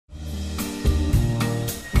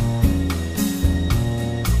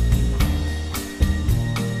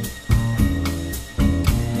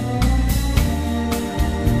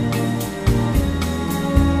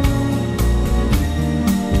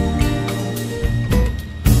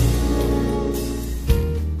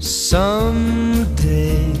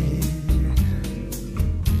Someday,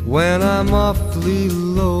 when I'm awfully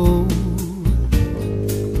low,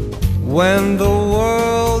 when the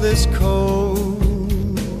world is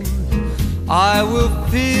cold, I will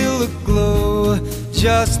feel a glow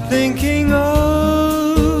just thinking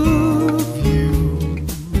of you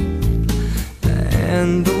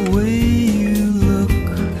and the way you look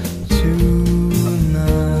tonight.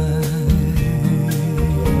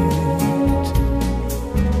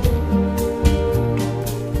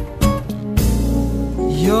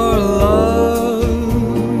 You're lovely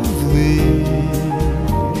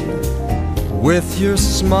with your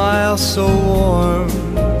smile so warm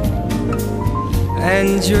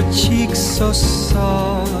and your cheeks so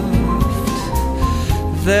soft.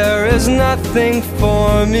 There is nothing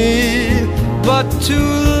for me but to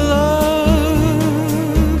love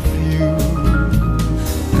you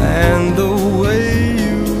and the way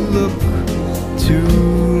you look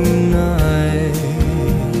tonight.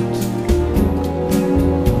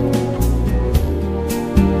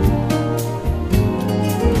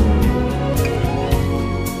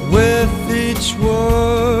 With each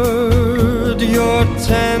word your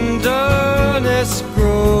tenderness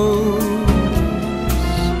grows,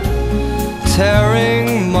 tearing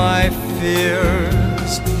my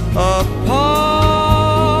fears apart.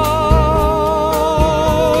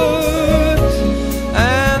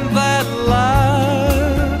 And that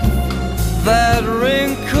laugh that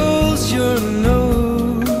wrinkles your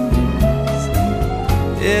nose,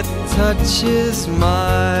 it touches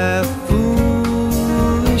my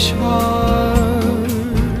foolish heart.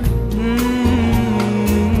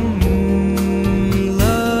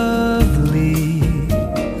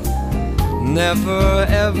 Never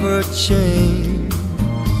ever change.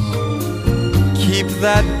 Keep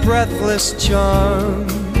that breathless charm.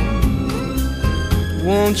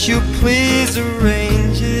 Won't you please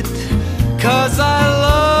arrange it? 'Cause I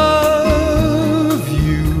love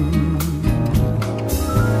you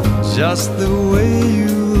just the way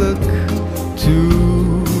you look tonight.